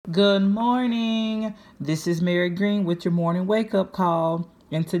Good morning. This is Mary Green with your morning wake up call.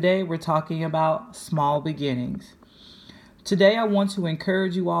 And today we're talking about small beginnings. Today I want to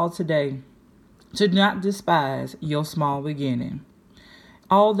encourage you all today to not despise your small beginning.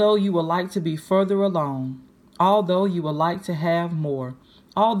 Although you would like to be further along, although you would like to have more,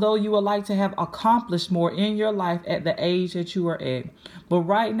 although you would like to have accomplished more in your life at the age that you are at. But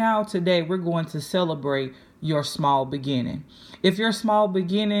right now, today, we're going to celebrate your small beginning. If your small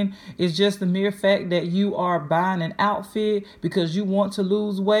beginning is just the mere fact that you are buying an outfit because you want to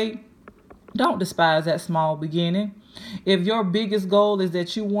lose weight, don't despise that small beginning. If your biggest goal is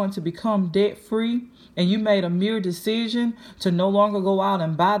that you want to become debt free, and you made a mere decision to no longer go out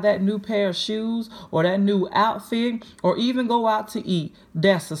and buy that new pair of shoes or that new outfit or even go out to eat,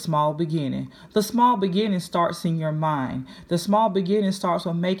 that's a small beginning. The small beginning starts in your mind. The small beginning starts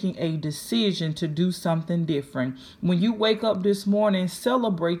with making a decision to do something different. When you wake up this morning,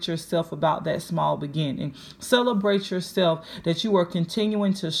 celebrate yourself about that small beginning. Celebrate yourself that you are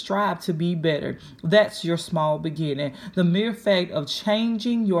continuing to strive to be better. That's your small beginning. The mere fact of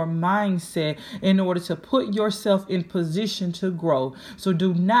changing your mindset in order to put yourself in position to grow. So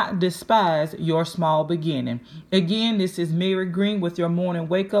do not despise your small beginning. Again, this is Mary Green with your morning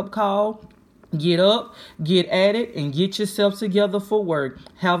wake up call. Get up, get at it, and get yourself together for work.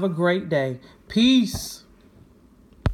 Have a great day. Peace.